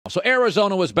So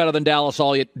Arizona was better than Dallas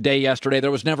all day yesterday. There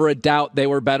was never a doubt they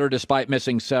were better despite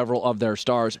missing several of their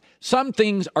stars. Some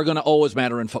things are going to always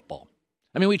matter in football.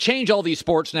 I mean, we change all these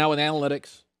sports now with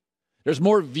analytics. There's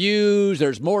more views,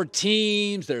 there's more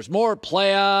teams, there's more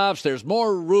playoffs, there's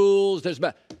more rules.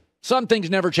 Some things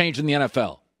never change in the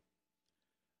NFL.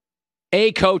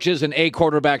 A coaches and A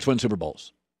quarterbacks win Super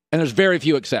Bowls. And there's very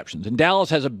few exceptions. And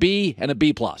Dallas has a B and a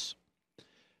B+.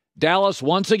 Dallas,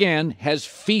 once again, has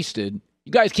feasted.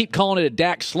 You guys keep calling it a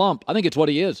Dak slump. I think it's what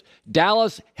he is.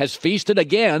 Dallas has feasted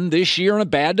again this year in a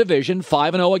bad division,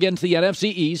 5-0 against the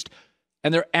NFC East,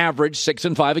 and they're average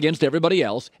 6-5 against everybody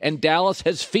else. And Dallas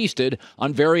has feasted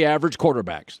on very average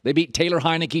quarterbacks. They beat Taylor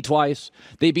Heineke twice.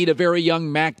 They beat a very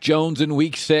young Mac Jones in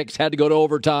Week 6, had to go to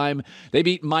overtime. They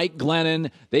beat Mike Glennon.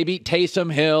 They beat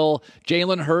Taysom Hill.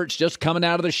 Jalen Hurts just coming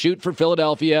out of the chute for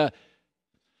Philadelphia.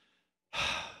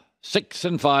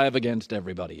 6-5 against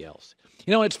everybody else.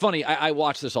 You know, it's funny. I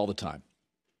watch this all the time.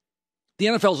 The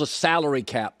NFL is a salary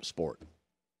cap sport.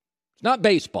 It's not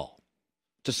baseball.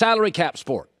 It's a salary cap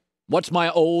sport. What's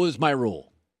always my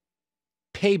rule?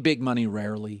 Pay big money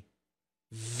rarely,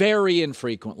 very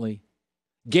infrequently,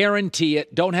 guarantee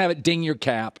it, don't have it ding your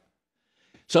cap.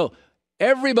 So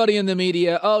everybody in the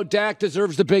media, oh, Dak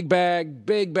deserves the big bag,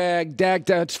 Dak.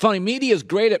 It's funny, media is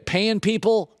great at paying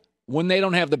people when they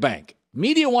don't have the bank.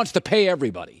 Media wants to pay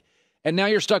everybody, and now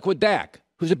you're stuck with Dak,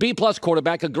 who's a B+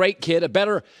 quarterback, a great kid, a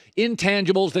better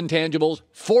intangibles than tangibles,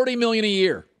 $40 million a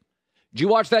year. Did you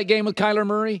watch that game with Kyler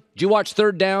Murray? Did you watch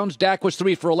third downs? Dak was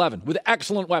 3 for 11 with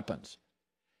excellent weapons.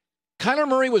 Kyler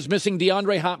Murray was missing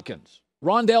DeAndre Hopkins,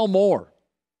 Rondale Moore,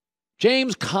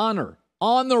 James Conner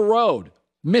on the road,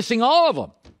 missing all of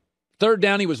them. Third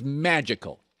down, he was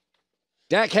magical.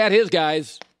 Dak had his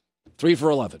guys, 3 for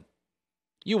 11.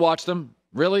 You watch them,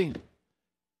 really?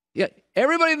 Yeah,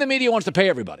 everybody in the media wants to pay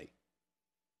everybody.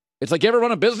 It's like you ever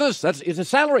run a business? It's a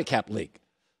salary cap league.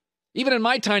 Even in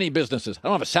my tiny businesses, I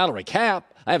don't have a salary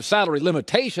cap. I have salary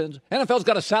limitations. NFL's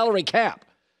got a salary cap.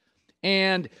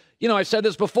 And, you know, I've said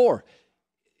this before.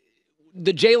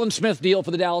 The Jalen Smith deal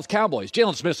for the Dallas Cowboys.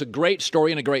 Jalen Smith's a great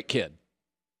story and a great kid.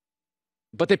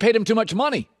 But they paid him too much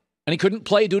money, and he couldn't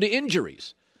play due to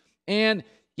injuries. And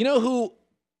you know who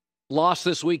lost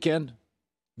this weekend?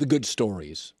 The good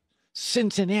stories.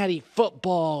 Cincinnati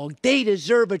football, they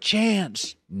deserve a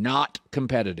chance. Not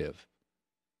competitive.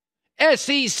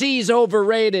 SEC's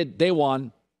overrated. They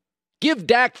won. Give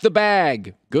Dak the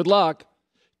bag. Good luck.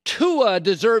 Tua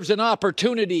deserves an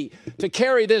opportunity to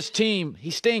carry this team. He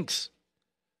stinks.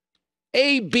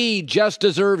 AB just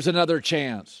deserves another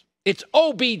chance. It's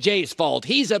OBJ's fault.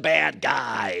 He's a bad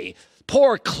guy.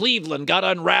 Poor Cleveland got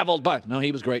unraveled by... No,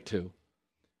 he was great too.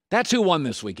 That's who won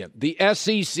this weekend. The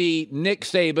SEC, Nick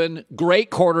Saban,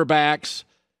 great quarterbacks,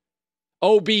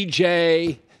 OBJ.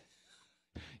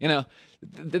 You know...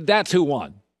 That's who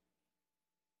won.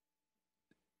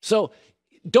 So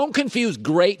don't confuse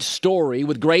great story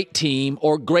with great team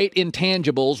or great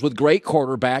intangibles with great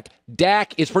quarterback.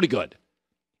 Dak is pretty good.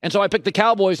 And so I picked the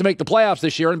Cowboys to make the playoffs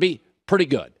this year and be pretty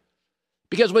good.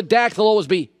 Because with Dak, they'll always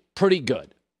be pretty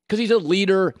good. Because he's a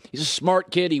leader. He's a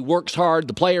smart kid. He works hard.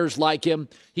 The players like him.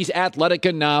 He's athletic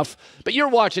enough. But you're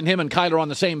watching him and Kyler on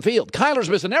the same field.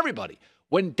 Kyler's missing everybody.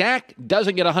 When Dak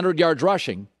doesn't get 100 yards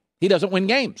rushing, he doesn't win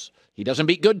games. He doesn't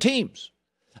beat good teams.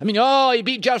 I mean, he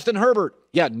beat Justin Herbert.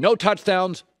 Yeah, no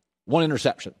touchdowns, 1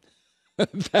 interception.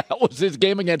 That was his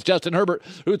game against Justin Herbert,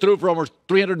 who threw for almost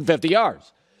 350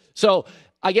 yards. So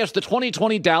I guess the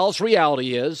 2020 Dallas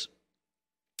reality is,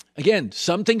 again,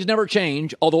 some things never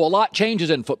change, although a lot changes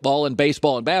in football and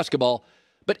baseball and basketball.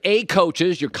 But A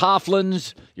coaches, your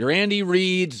Coughlins, your Andy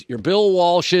Reids, your Bill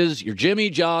Walshes, your Jimmy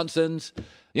Johnsons,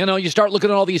 you start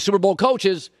looking at all these Super Bowl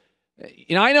coaches.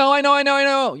 I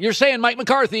know. You're saying Mike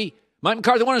McCarthy. Mike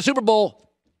McCarthy won a Super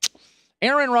Bowl.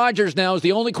 Aaron Rodgers now is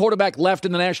the only quarterback left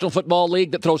in the National Football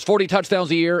League that throws 40 touchdowns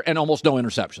a year and almost no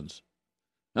interceptions.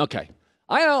 Okay.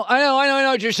 I know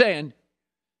what you're saying.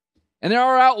 And there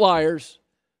are outliers.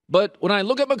 But when I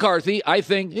look at McCarthy, I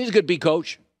think he's a good B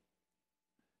coach.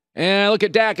 And I look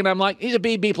at Dak and I'm like, he's a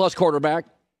B+ quarterback.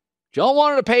 Joe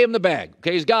wanted to pay him the bag.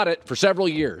 Okay, he's got it for several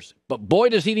years. But boy,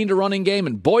 does he need a running game,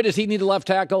 and boy, does he need a left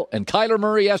tackle. And Kyler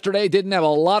Murray yesterday didn't have a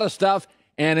lot of stuff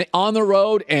and on the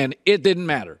road, and it didn't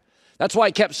matter. That's why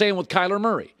I kept saying with Kyler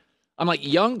Murray, I'm like,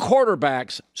 young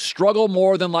quarterbacks struggle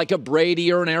more than like a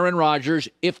Brady or an Aaron Rodgers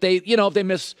if they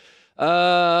miss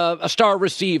a star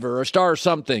receiver or a star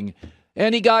something.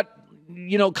 And he got,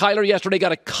 Kyler yesterday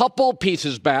got a couple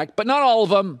pieces back, but not all of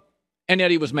them. And yet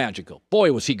he was magical.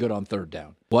 Boy, was he good on third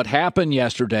down. What happened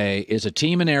yesterday is a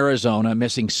team in Arizona,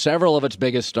 missing several of its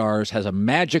biggest stars, has a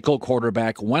magical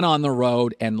quarterback, went on the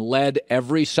road and led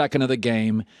every second of the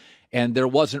game, and there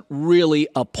wasn't really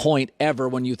a point ever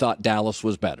when you thought Dallas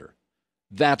was better.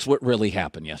 That's what really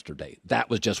happened yesterday. That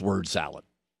was just word salad.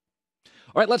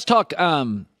 All right, let's talk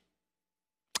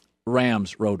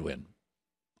Rams road win.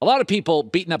 A lot of people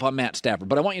beating up on Matt Stafford,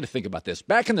 but I want you to think about this.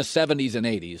 Back in the 70s and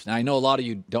 80s, now I know a lot of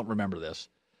you don't remember this,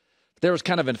 there was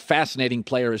kind of a fascinating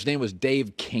player. His name was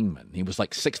Dave Kingman. He was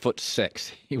like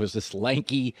 6'6". He was this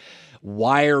lanky,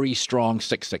 wiry, strong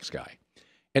 6'6" guy.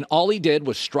 And all he did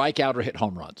was strike out or hit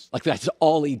home runs. Like, that's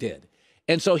all he did.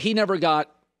 And so he never got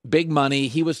big money.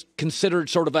 He was considered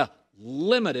sort of a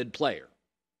limited player.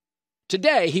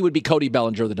 Today, he would be Cody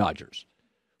Bellinger of the Dodgers,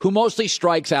 who mostly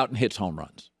strikes out and hits home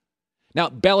runs. Now,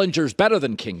 Bellinger's better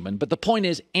than Kingman, but the point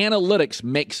is analytics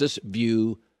makes us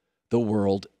view the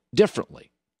world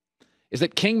differently. Is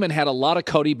that Kingman had a lot of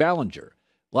Cody Bellinger.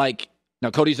 Like, now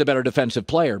Cody's a better defensive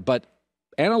player, but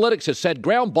analytics has said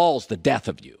ground ball's the death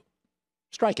of you.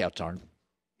 Strikeouts aren't.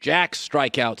 Jacks,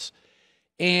 strikeouts.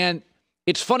 And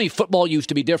it's funny, football used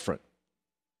to be different.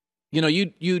 You know,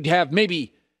 you'd have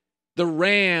maybe the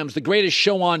Rams, the greatest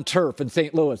show on turf in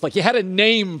St. Louis. Like, you had a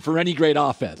name for any great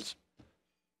offense.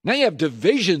 Now you have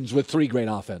divisions with 3 great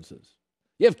offenses.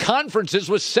 You have conferences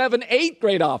with 7, 8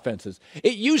 great offenses.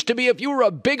 It used to be if you were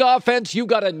a big offense, you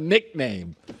got a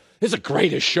nickname. It's the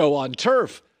greatest show on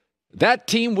turf. That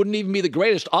team wouldn't even be the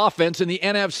greatest offense in the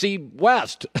NFC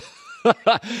West.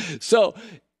 So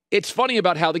it's funny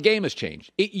about how the game has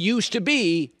changed. It used to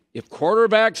be if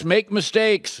quarterbacks make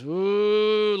mistakes,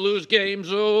 lose games,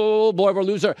 oh boy, we're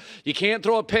loser. You can't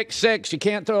throw a pick six. You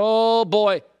can't throw, oh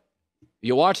boy.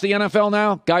 You watch the NFL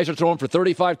now? Guys are throwing for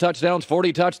 35 touchdowns,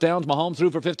 40 touchdowns. Mahomes threw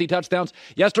for 50 touchdowns.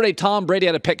 Yesterday, Tom Brady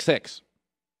had a pick six.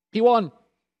 He won.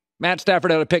 Matt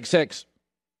Stafford had a pick six.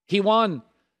 He won.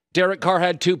 Derek Carr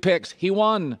had 2 picks. He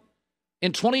won.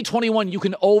 In 2021, you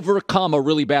can overcome a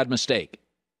really bad mistake.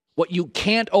 What you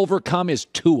can't overcome is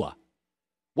Tua.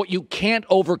 What you can't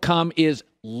overcome is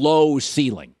low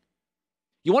ceiling.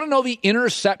 You want to know the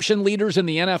interception leaders in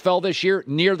the NFL this year?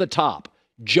 Near the top.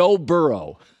 Joe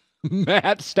Burrow,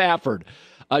 Matt Stafford,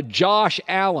 Josh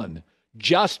Allen,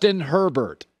 Justin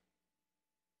Herbert.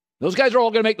 Those guys are all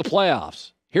going to make the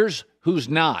playoffs. Here's who's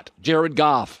not. Jared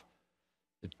Goff,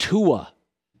 Tua,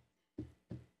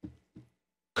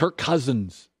 Kirk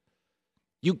Cousins.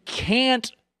 You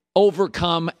can't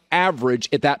overcome average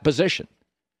at that position.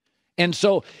 And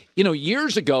so, you know,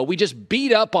 years ago, we just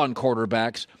beat up on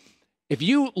quarterbacks. If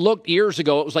you looked years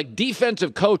ago, it was like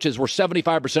defensive coaches were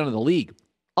 75% of the league.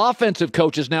 Offensive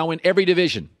coaches now in every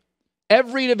division.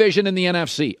 Every division in the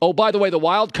NFC. Oh, by the way, the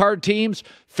wild card teams,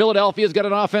 Philadelphia's got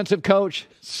an offensive coach.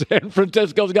 San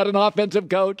Francisco's got an offensive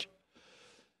coach.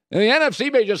 And the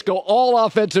NFC may just go all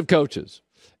offensive coaches.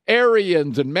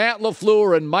 Arians and Matt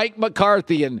LaFleur and Mike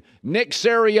McCarthy and Nick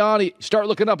Sirianni. Start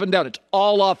looking up and down. It's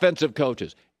all offensive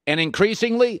coaches. And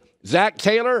increasingly, Zach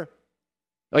Taylor,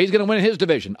 he's going to win his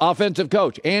division. Offensive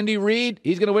coach. Andy Reid,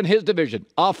 he's going to win his division.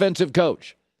 Offensive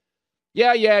coach.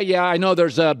 Yeah. I know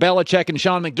there's Belichick and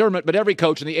Sean McDermott, but every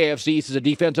coach in the AFC East is a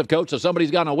defensive coach, so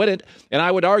somebody's going to win it. And I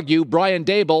would argue Brian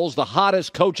Daboll's the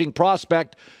hottest coaching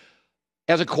prospect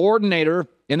as a coordinator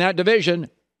in that division.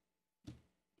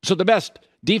 So the best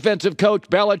defensive coach,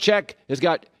 Belichick, has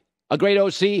got a great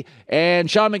OC, and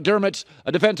Sean McDermott's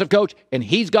a defensive coach, and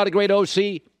he's got a great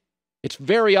OC. It's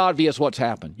very obvious what's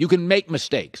happened. You can make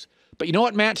mistakes. But you know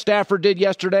what Matt Stafford did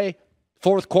yesterday?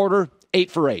 Fourth quarter, 8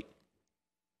 for 8.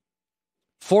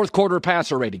 Fourth quarter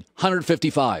passer rating,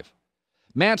 155.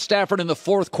 Matt Stafford in the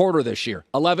fourth quarter this year,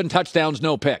 11 touchdowns,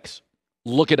 no picks.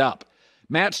 Look it up.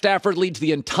 Matt Stafford leads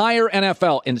the entire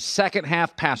NFL in second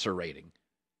half passer rating.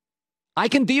 I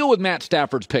can deal with Matt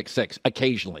Stafford's pick six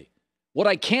occasionally. What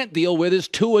I can't deal with is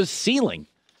Tua's ceiling.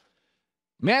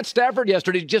 Matt Stafford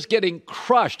yesterday just getting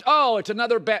crushed. Oh, it's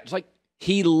another bet. It's like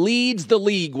he leads the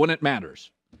league when it matters.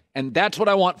 And that's what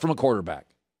I want from a quarterback.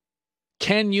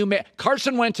 Can you make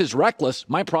Carson Wentz is reckless.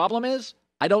 My problem is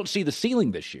I don't see the ceiling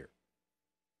this year.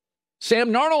 Sam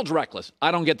Darnold's reckless.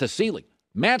 I don't get the ceiling.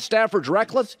 Matt Stafford's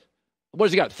reckless. What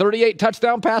has he got? 38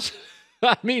 touchdown passes?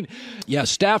 I mean, yeah,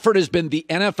 Stafford has been the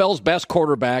NFL's best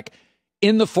quarterback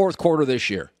in the fourth quarter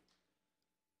this year.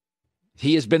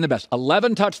 He has been the best.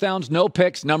 11 touchdowns, no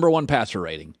picks, number 1 passer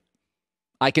rating.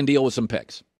 I can deal with some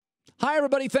picks. Hi,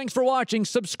 everybody. Thanks for watching.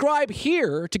 Subscribe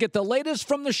here to get the latest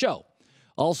from the show.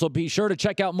 Also, be sure to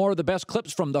check out more of the best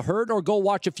clips from The Herd or go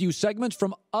watch a few segments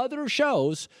from other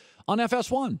shows on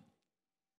FS1.